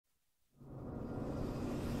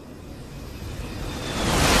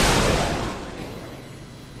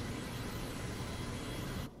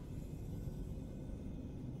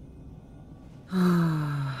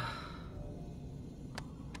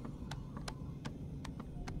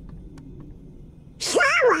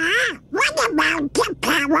get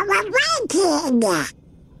power of waiting.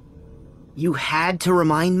 You had to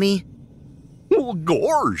remind me? Well,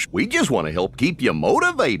 gosh, we just want to help keep you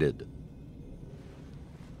motivated.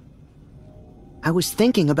 I was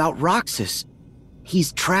thinking about Roxas.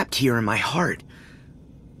 He's trapped here in my heart.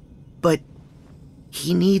 But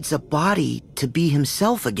he needs a body to be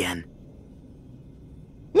himself again.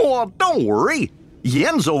 Well, don't worry.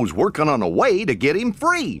 Yenzo's working on a way to get him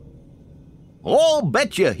free. I'll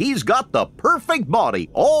bet you he's got the perfect body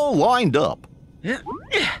all lined up.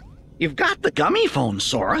 You've got the gummy phone,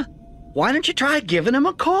 Sora. Why don't you try giving him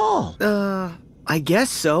a call? I guess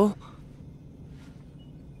so.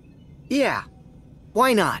 Yeah,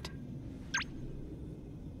 why not?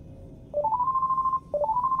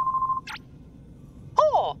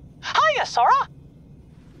 Oh, hiya, Sora.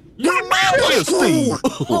 Your Majesty!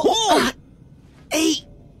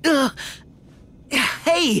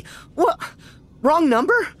 Hey, what? Wrong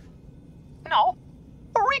number? No,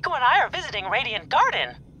 Rico and I are visiting Radiant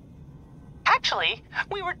Garden. Actually,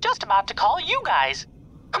 we were just about to call you guys,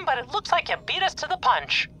 but it looks like you beat us to the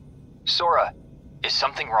punch. Sora, is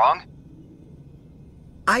something wrong?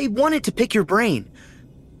 I wanted to pick your brain.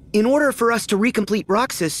 In order for us to recomplete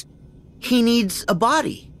Roxas, he needs a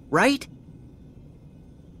body, right?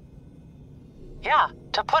 Yeah,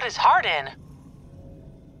 to put his heart in.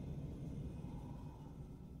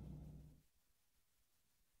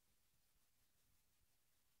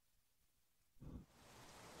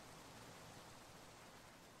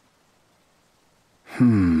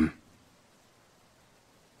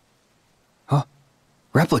 Huh?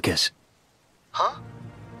 Replicas. Huh?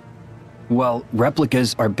 Well,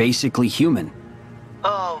 replicas are basically human.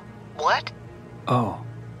 Oh, what? Oh,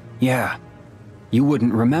 yeah. You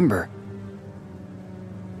wouldn't remember.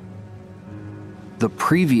 The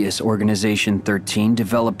previous Organization 13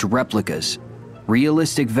 developed replicas,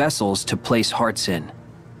 realistic vessels to place hearts in.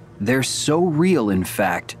 They're so real, in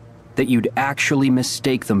fact, that you'd actually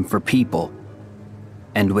mistake them for people.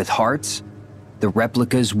 And with hearts, the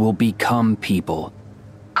replicas will become people.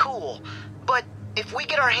 Cool. But if we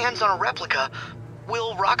get our hands on a replica,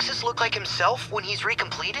 will Roxas look like himself when he's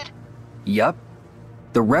recompleted? Yup.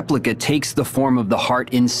 The replica takes the form of the heart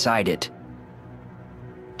inside it.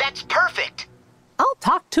 That's perfect! I'll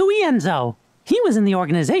talk to Ienzo. He was in the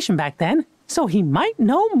organization back then, so he might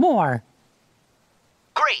know more.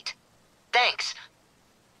 Great. Thanks.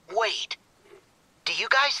 Wait. Do you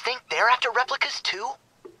guys think they're after replicas too?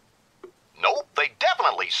 Nope, they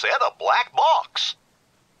definitely said a black box.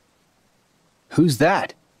 Who's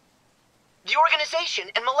that? The organization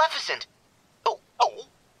and Maleficent. Oh.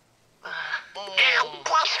 I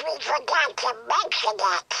guess we forgot to mention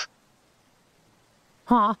it.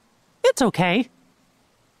 Huh? It's okay.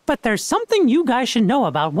 But there's something you guys should know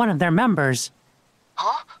about one of their members.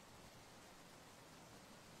 Huh?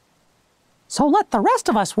 So let the rest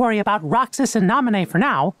of us worry about Roxas and Naminé for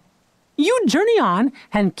now. You journey on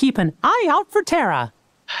and keep an eye out for Terra.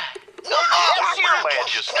 Yes, Your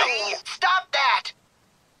Majesty! Stop that!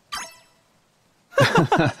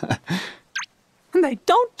 They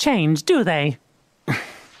don't change, do they?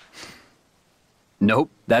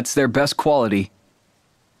 Nope, that's their best quality.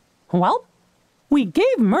 Well, we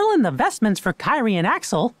gave Merlin the vestments for Kairi and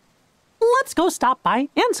Axel. Let's go stop by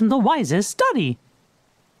Ansem the Wise's study.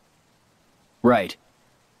 Right.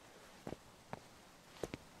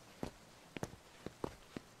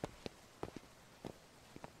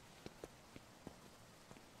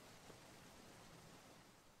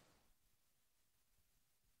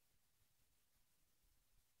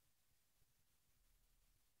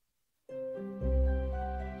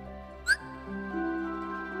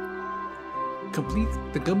 Complete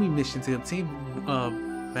the gummy mission to obtain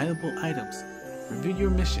valuable items. Review your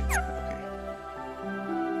mission. Okay.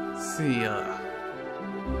 Let's see,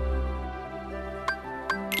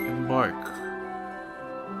 embark.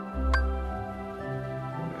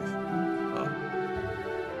 Oh.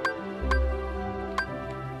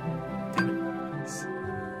 Damn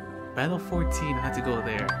it. Battle 14, I had to go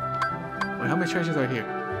there. Wait, how many treasures are here?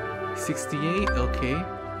 68, okay.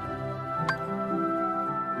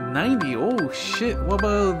 90, oh shit, what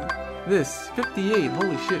about this? 58,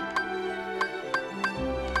 holy shit.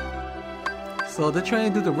 So they're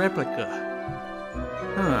trying to do the replica.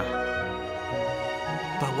 Huh.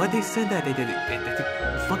 But what they said that they did it,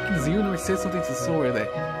 fucking Xehanort said something to Sora that,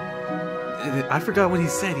 I forgot what he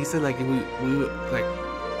said. He said like, we like,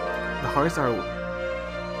 the hearts are,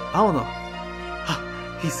 I don't know.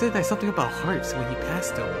 He said like something about hearts when he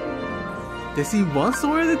passed them. Does he want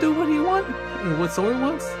Sora to do what he wants? What Sora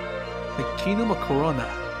wants? The Kingdom of Corona.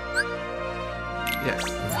 Yes.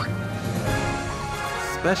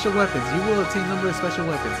 Special weapons. You will obtain a number of special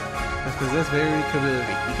weapons that possess varied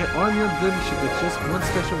capability. You can arm your gummy ship with just one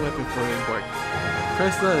special weapon for an embark.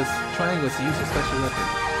 Press the triangle to use your special weapon.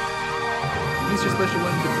 Use your special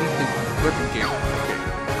weapon to complete the weapon gear. Okay.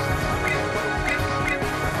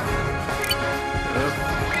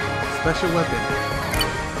 Special weapon.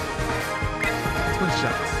 Twin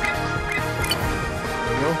shots.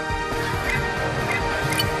 There we go.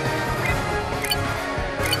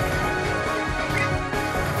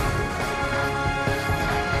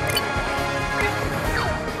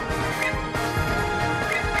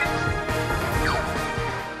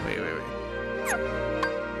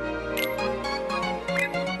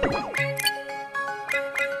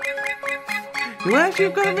 You actually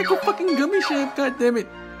gotta make a fucking gummy shop, god damn it.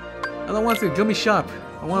 I don't want to say gummy shop.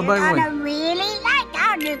 I wanna buy You're one. gonna really like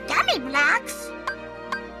our new gummy blocks.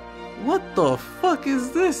 What the fuck is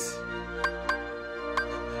this?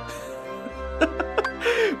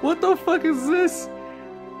 What the fuck is this?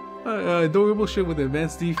 Adorable ship with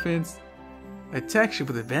advanced defense. Attack ship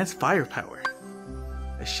with advanced firepower.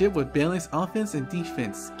 A ship with balanced offense and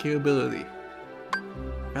defense capability.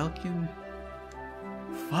 Falcon.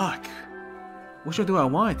 Fuck. Which one do I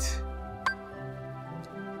want?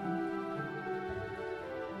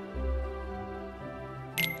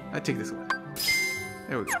 I take this one.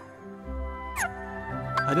 There we go.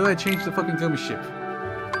 How do I change the fucking gummy ship?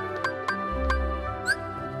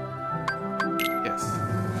 Yes.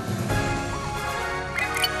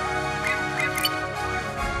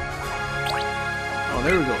 Oh,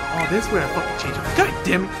 there we go. Oh, this is where I fucking change it. God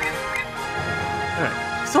damn it!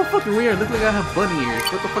 Alright. So fucking weird. Look like I have bunny ears.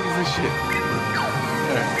 What the fuck is this shit?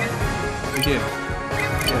 Alright. Begin.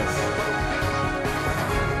 Yes.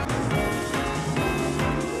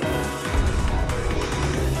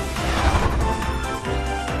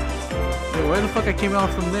 Hey, where the fuck I came out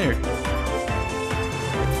from there?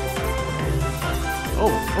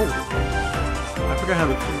 Oh. I forgot how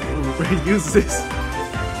to use this.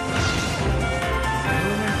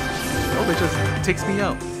 Oh, it just takes me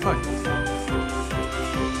out. Fuck.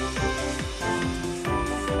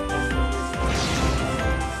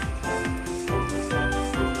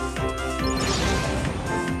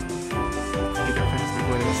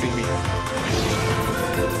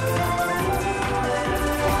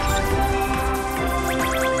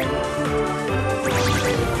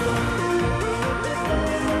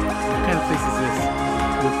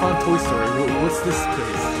 Toy Story. What's this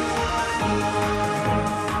place?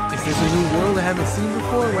 Is this a new world I haven't seen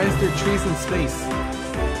before? Why is there trees in space?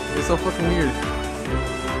 It's so fucking weird.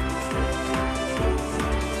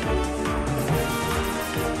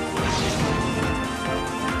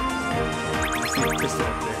 I see a crystal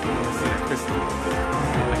up there. I see that crystal.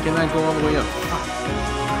 I cannot go all the way up. Fuck.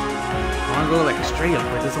 I want to go like straight up,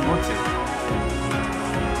 but it doesn't want to.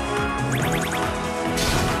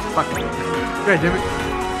 Fuck. God damn it.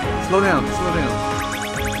 Slow down, slow down.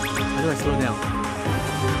 How do I slow down?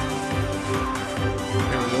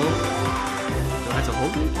 There we go. Do I have to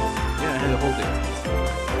hold it? Yeah, I had to hold it.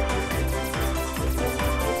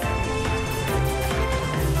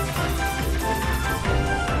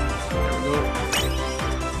 There we go.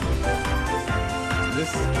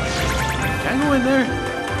 This. Can I go in there?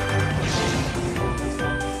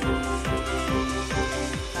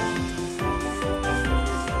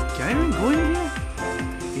 Can I even go in here?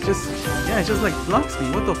 It just like blocks me.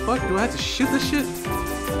 What the fuck? Do I have to shoot this shit?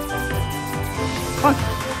 Fuck!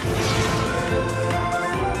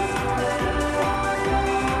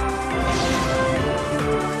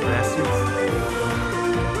 Bastards.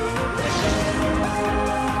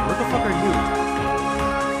 What the fuck are you?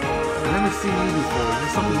 I've never seen you before. You're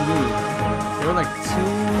something new. There are like 2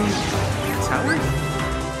 towers?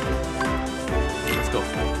 Let's go.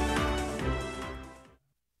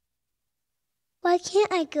 Why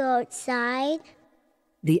can't I go outside?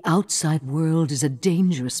 The outside world is a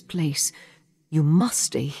dangerous place. You must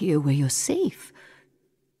stay here where you're safe.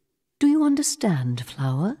 Do you understand,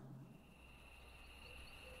 Flower?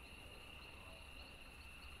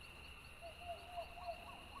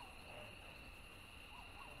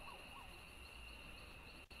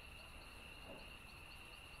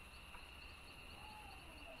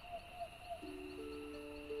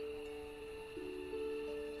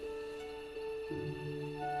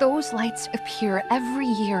 Those lights appear every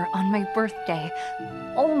year on my birthday.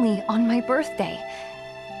 Only on my birthday.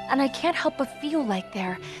 And I can't help but feel like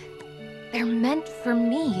they're meant for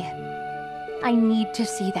me. I need to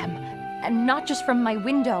see them. And not just from my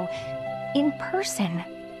window. In person.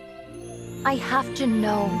 I have to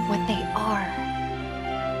know what they are.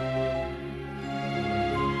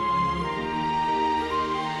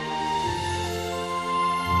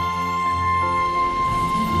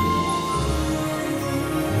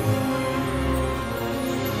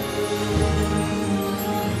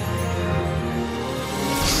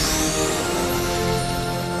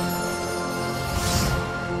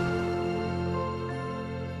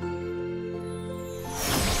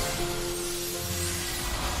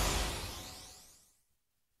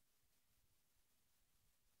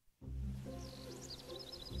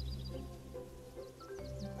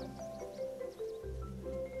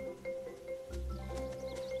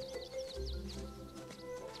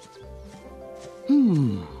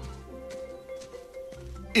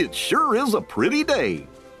 It sure is a pretty day.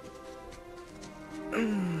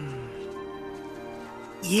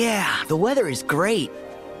 Yeah, the weather is great.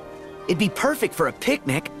 It'd be perfect for a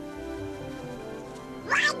picnic.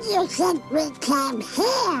 Why do you think we came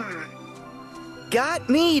here? Got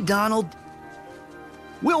me, Donald.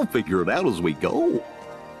 We'll figure it out as we go.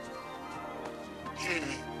 Okay.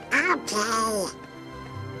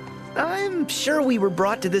 I'm sure we were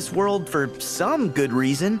brought to this world for some good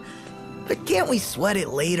reason, but can't we sweat it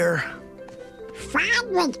later? Fine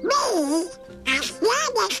with me, as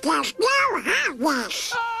long as there's no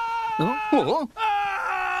harvest. Huh?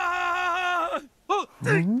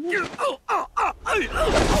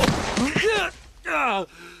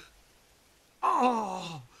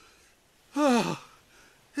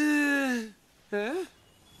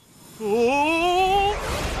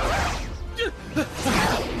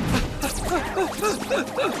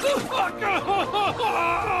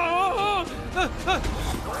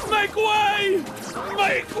 Make way!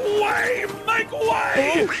 Make way! Make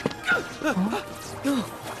way!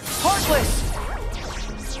 Heartless!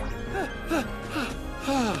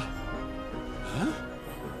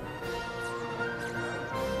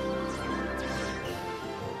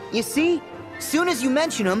 You see, soon as you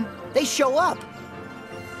mention them, they show up.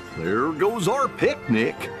 There goes our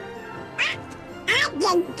picnic. I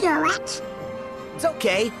didn't do it. It's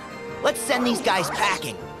okay. Let's send these guys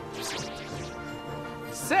packing.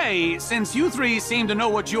 Say, since you three seem to know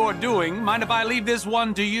what you're doing, mind if I leave this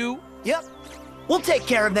one to you? Yep. We'll take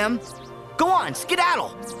care of them. Go on,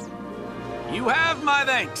 skedaddle. You have my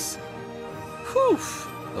thanks. Whew.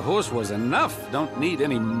 The horse was enough. Don't need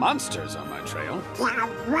any monsters on my trail. Now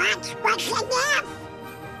what was enough?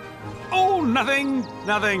 Oh, nothing.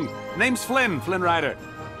 Nothing. Name's Flynn, Flynn Rider.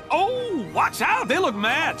 Oh, watch out. They look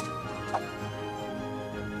mad.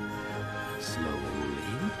 Slowly.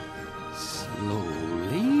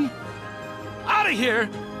 Slowly. Out of here.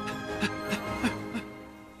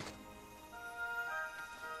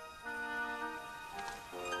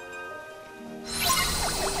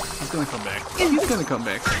 He's gonna come back. He's gonna come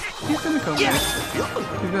back. He's gonna come back.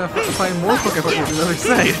 He's gonna find more fucking fuckers on the other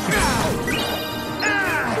side.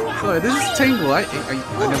 So this is Tangle. I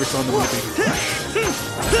never saw the movie.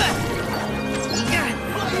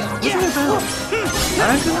 What's it about? I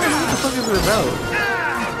don't know what the fuck is it about.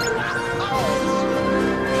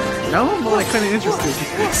 Now I'm like kind of interested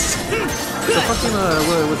because the fucking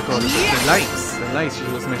what's it called? The lights. The lights she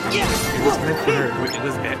was mentioning. It was meant for her. Wait,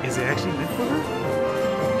 is it actually meant for her?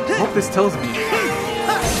 I hope this tells me.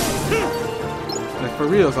 Like for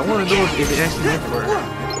reals, I want to know if it actually meant for her.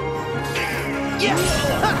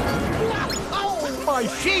 Oh, my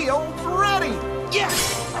shield's ready.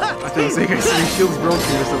 I thought you said your shield's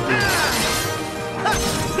broken or something.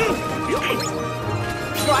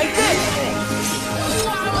 Try this.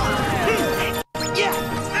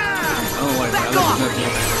 Oh my god, I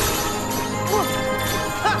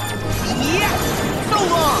So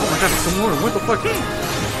long. oh my god, some more. What the fuck?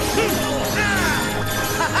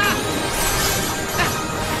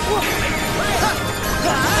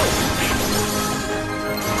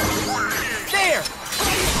 There.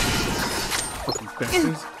 Fucking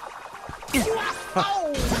bastards.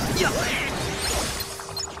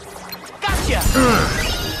 Gotcha.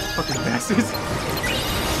 Fucking bastards. Oh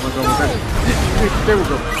my god, oh my god. There we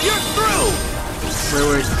go. You're through.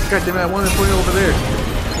 Wait. God damn it, I wanted to put it over there.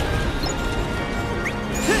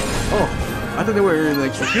 Oh, I thought they were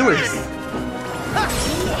like the healers.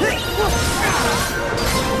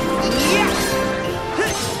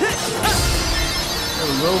 There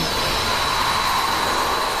we go.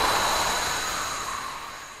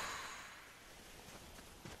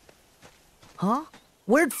 Huh?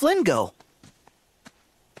 Where'd Flynn go?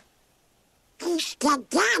 He's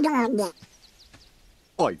skedaddled.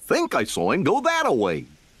 I think I saw him go that-a-way.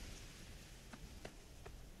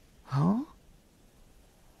 Huh?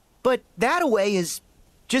 But that-a-way is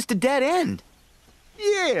just a dead end.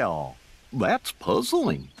 Yeah, that's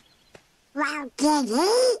puzzling. Well, did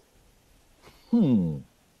he?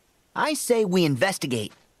 I say we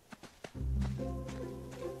investigate.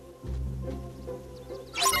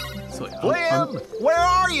 So, Flynn, where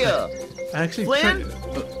are you? actually Flynn?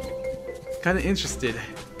 kind of interested.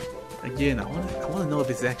 Again, I want to know if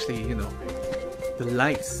it's actually, you know, the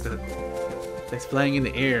lights that's flying in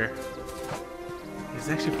the air is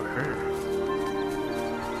actually for her.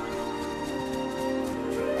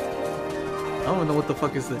 I don't know what the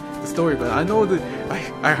fuck is the story, but I know that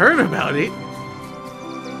I heard about it.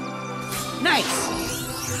 Nice.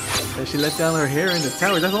 That she let down her hair in the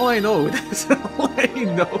tower. That's all I know. That's all I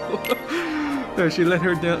know. That she let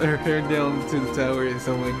her hair down to the tower and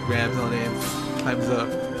someone grabs on it and Time's up.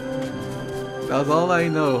 That was all I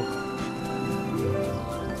know.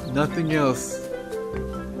 Nothing else.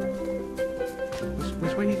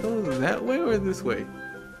 Which way you go? That way or this way?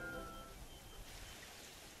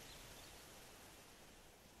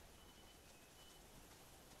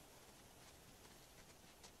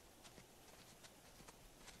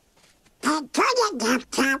 I couldn't have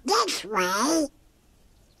come this way.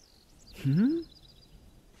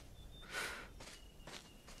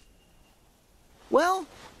 Well,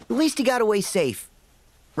 at least he got away safe.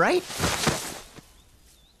 Right?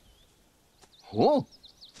 Oh.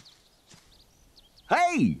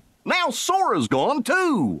 Hey, now Sora's gone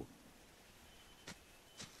too.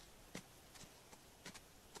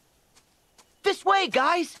 This way,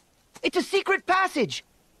 guys! It's a secret passage!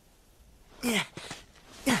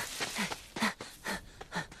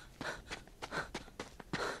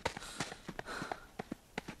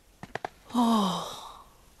 Oh.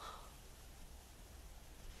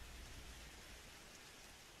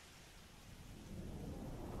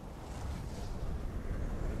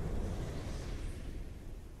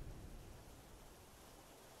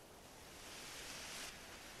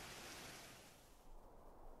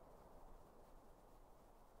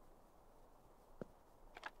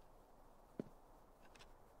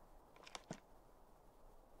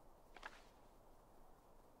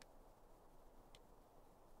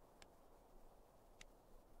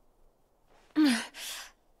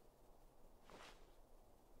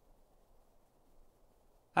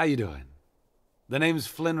 How you doing? The name's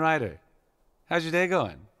Flynn Rider. How's your day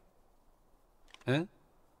going? Huh?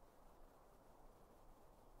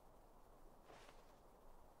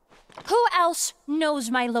 Who else knows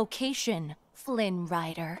my location, Flynn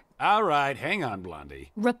Rider? All right, hang on,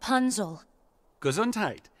 Blondie. Rapunzel.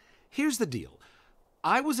 Gesundheit. Here's the deal.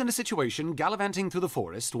 I was in a situation gallivanting through the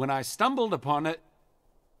forest when I stumbled upon a...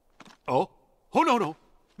 Oh? Oh, no, no.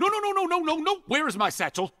 No, no, no, no, no, no, no. Where is my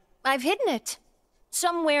satchel? I've hidden it.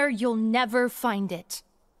 Somewhere you'll never find it.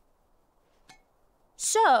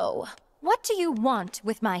 So, what do you want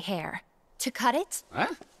with my hair? To cut it?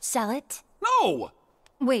 Huh? Sell it? No!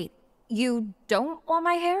 Wait, you don't want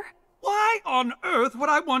my hair? Why on earth would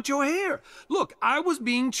I want your hair? Look, I was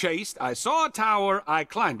being chased, I saw a tower, I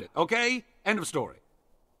climbed it, okay? End of story.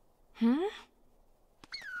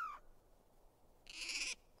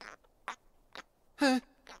 Huh?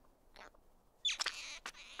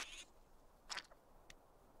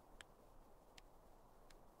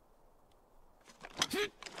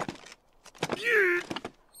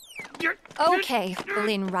 Okay,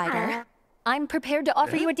 Flynn Rider. I'm prepared to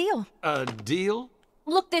offer you a deal. A deal?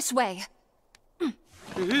 Look this way. Do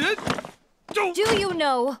you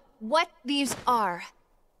know what these are?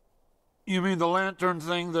 You mean the lantern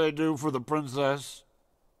thing they do for the princess?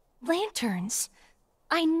 Lanterns?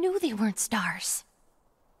 I knew they weren't stars.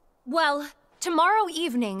 Well, tomorrow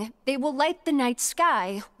evening, they will light the night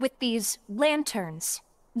sky with these lanterns.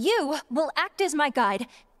 You will act as my guide,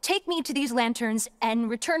 take me to these lanterns, and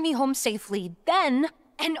return me home safely. Then,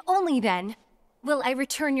 and only then, will I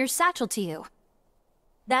return your satchel to you.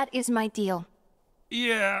 That is my deal.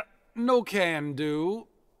 Yeah, no can do.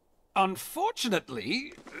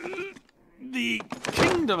 Unfortunately, the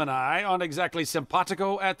kingdom and I aren't exactly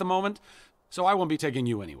simpatico at the moment, so I won't be taking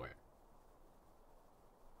you anywhere.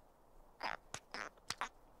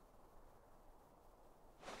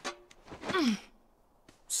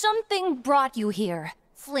 Something brought you here,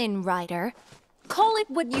 Flynn Rider. Call it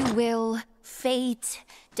what you will, fate,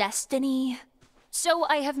 destiny. So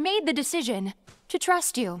I have made the decision to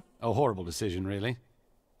trust you. A horrible decision, really.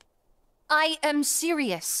 I am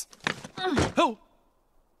serious. Oh!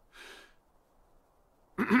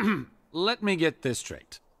 Let me get this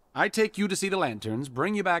straight. I take you to see the lanterns,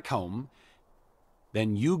 bring you back home,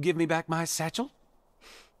 then you give me back my satchel?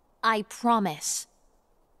 I promise.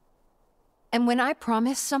 And when I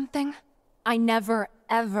promise something, I never,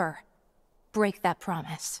 ever break that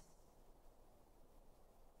promise.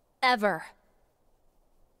 Ever.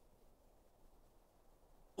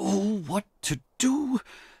 Oh, what to do?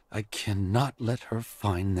 I cannot let her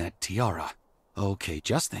find that tiara. Okay,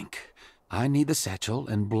 just think. I need the satchel,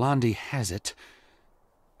 and Blondie has it.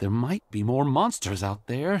 There might be more monsters out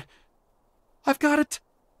there. I've got it!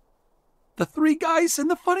 The three guys in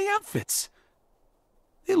the funny outfits.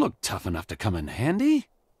 They look tough enough to come in handy.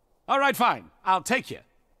 All right, fine. I'll take you.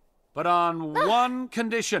 But on one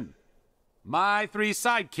condition. My three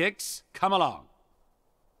sidekicks come along.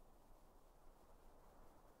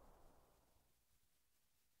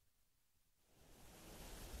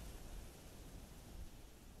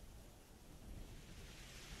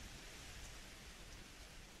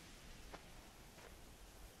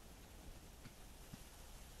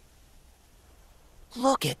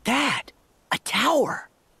 Look at that! A tower!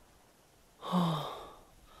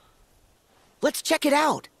 Let's check it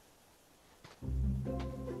out!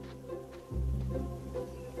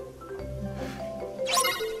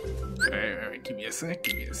 Alright, give me a sec.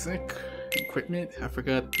 Equipment, I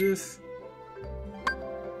forgot this.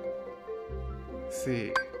 Let's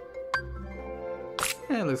see.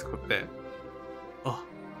 Yeah, let's equip that. Oh.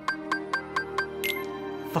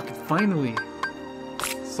 Fucking finally!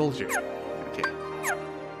 Soldier. Okay.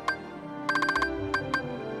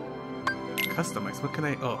 Customize, what can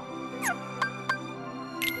I... Oh.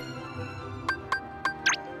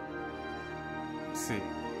 Let's see.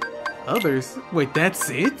 Others? Wait, that's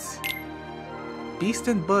it? Beast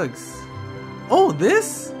and Bugs. Oh,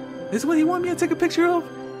 this? This is what you want me to take a picture of?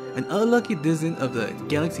 An unlucky dozen of the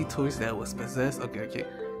Galaxy toys that was possessed. Okay.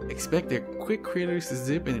 Expect their quick critters to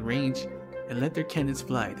zip in range and let their cannons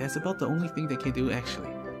fly. That's about the only thing they can do,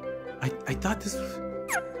 actually. I thought this...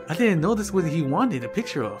 I didn't know this was what he wanted a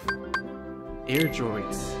picture of. Air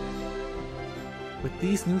droids. With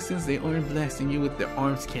these nuisance, they aren't blasting you with their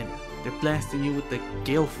arms cannon. They're blasting you with the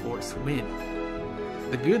Gale Force wind.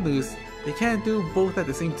 The good news, they can't do both at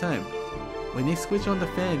the same time. When they switch on the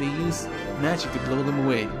fan, they use magic to blow them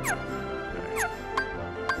away. Right.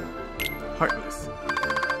 Heartless.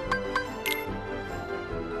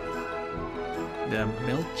 The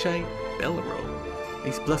Melchite Belero.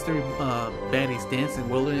 These blustering baddies dance and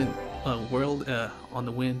whirl on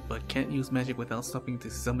the wind, but can't use magic without stopping to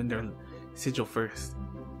summon their sigil first.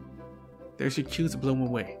 There's your cue to blow them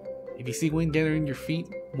away. If you see wind gathering your feet,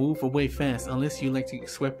 move away fast, unless you like to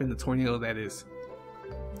sweep in the tornado, that is.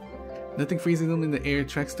 Nothing freezing them in the air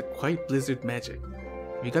attracts the quiet blizzard magic.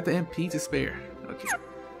 You got the MP to spare. Okay.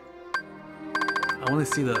 I want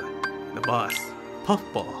to see the boss.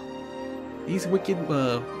 Puffball. These wicked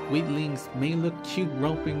weedlings may look cute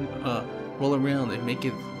romping roll around and make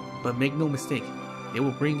no mistake, they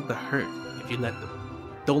will bring the hurt if you let them.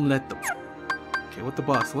 Don't let them. Okay, what's the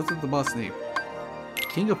boss name?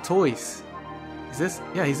 King of Toys. Is this?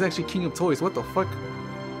 Yeah, he's actually King of Toys. What the fuck?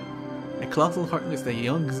 A colossal heartless, the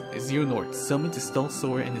young Xehanort summoned to stall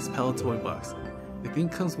Sora in his Pal toy box. The thing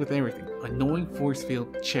comes with everything. Annoying force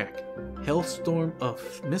field, check. Hellstorm of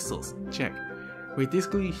missiles, check.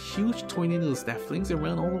 Ridiculously huge tornadoes that flings all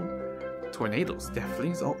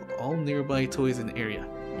nearby toys in the area.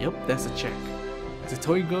 Yep, that's a check. As a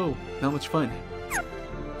toy go, not much fun.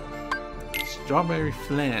 Strawberry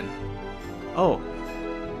Flan. Oh,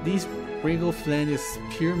 these Regal Flan is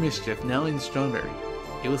pure mischief, now in Strawberry.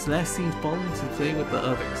 It was last seen falling to play with the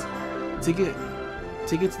others. Take it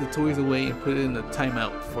to the toys away and put it in the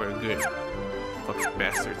timeout for a good. Fucking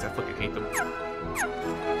bastards, I fucking hate them.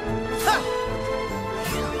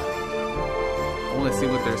 I want to see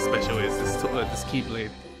what their special is, this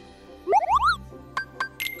Keyblade.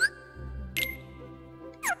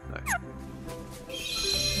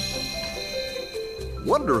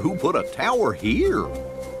 Wonder who put a tower here?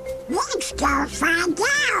 Let's go find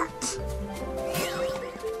out!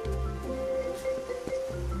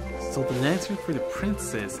 So the lantern for the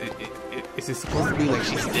princess, is it supposed to be like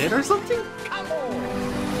she's dead or something?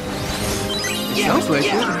 It sounds like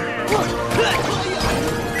it.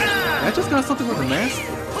 I just got something with a mask.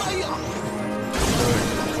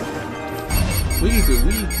 What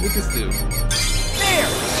this do? There!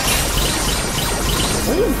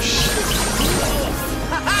 Oh shit!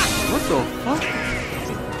 What the fuck?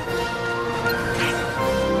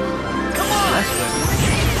 Come on!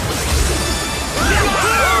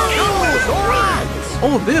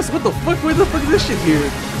 Oh, this? What the fuck? Where the fuck is this shit here?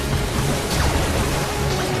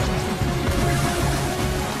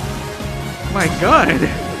 My god!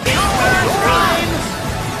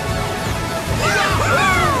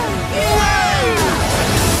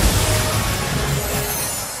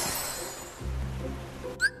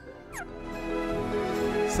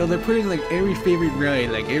 So they're putting like every favorite ride,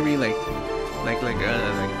 like every like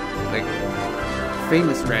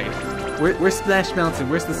famous ride. Where's Splash Mountain?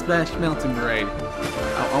 Where's the Splash Mountain ride?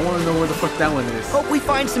 I want to know where the fuck that one is. Hope we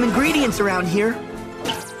find some ingredients around here. I'm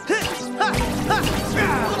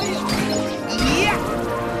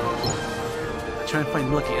trying to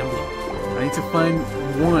find Lucky Emblem. I need to find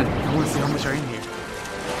one. I want to see how much are in here.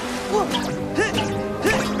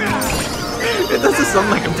 It doesn't sound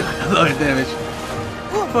like I'm doing a lot of damage.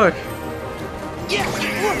 Fuck.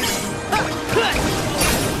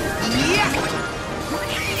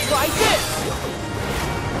 Like this.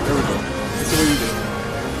 There we go. This is what you do.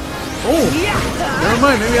 Oh! Never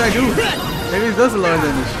mind, maybe I do. Maybe it does a lot of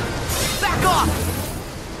damage. Back off!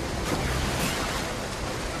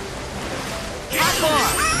 Back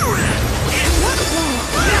off!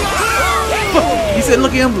 Fuck! He's said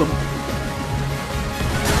lucky emblem.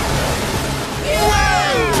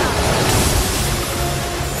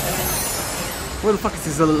 Where the fuck is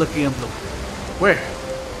this other lucky emblem? Where?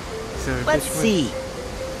 Let's see.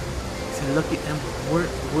 It's a lucky emblem.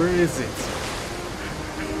 Where is it?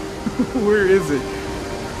 Where is it?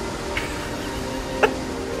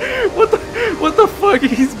 What the fuck?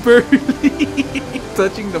 He's barely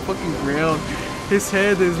touching the fucking ground. His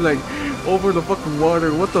head is like over the fucking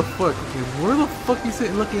water. What the fuck? Okay, where the fuck you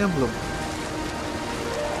said lucky emblem?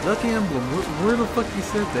 Lucky emblem. Where the fuck you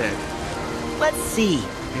said that? Let's see.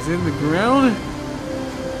 Is it in the ground?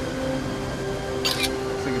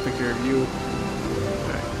 Let's take a picture of you.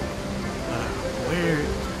 Alright. Where?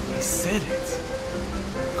 He said it.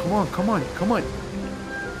 Come on, come on, come on.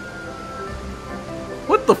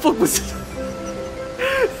 What the fuck was it?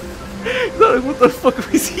 No, what the fuck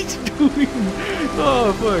was he doing?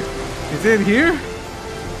 Oh fuck. Is it here?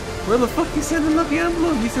 Where the fuck he said the lucky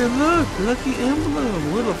emblem? He said look, lucky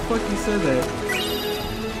emblem. Where the fuck he said that?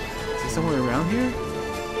 Is he somewhere around here?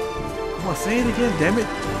 Come on, say it again, damn it.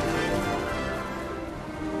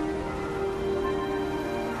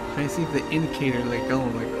 Trying to see if the indicator like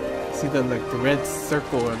see the the red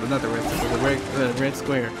circle or not the red circle, the red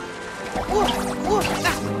square.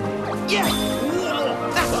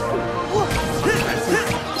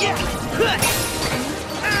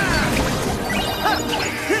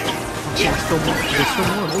 There's still more.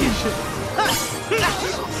 Holy shit.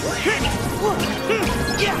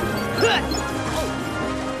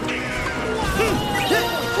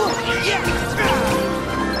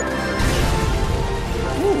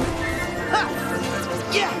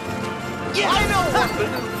 I know what to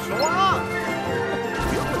do, Sora.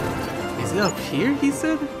 Is it up here, he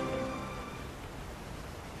said?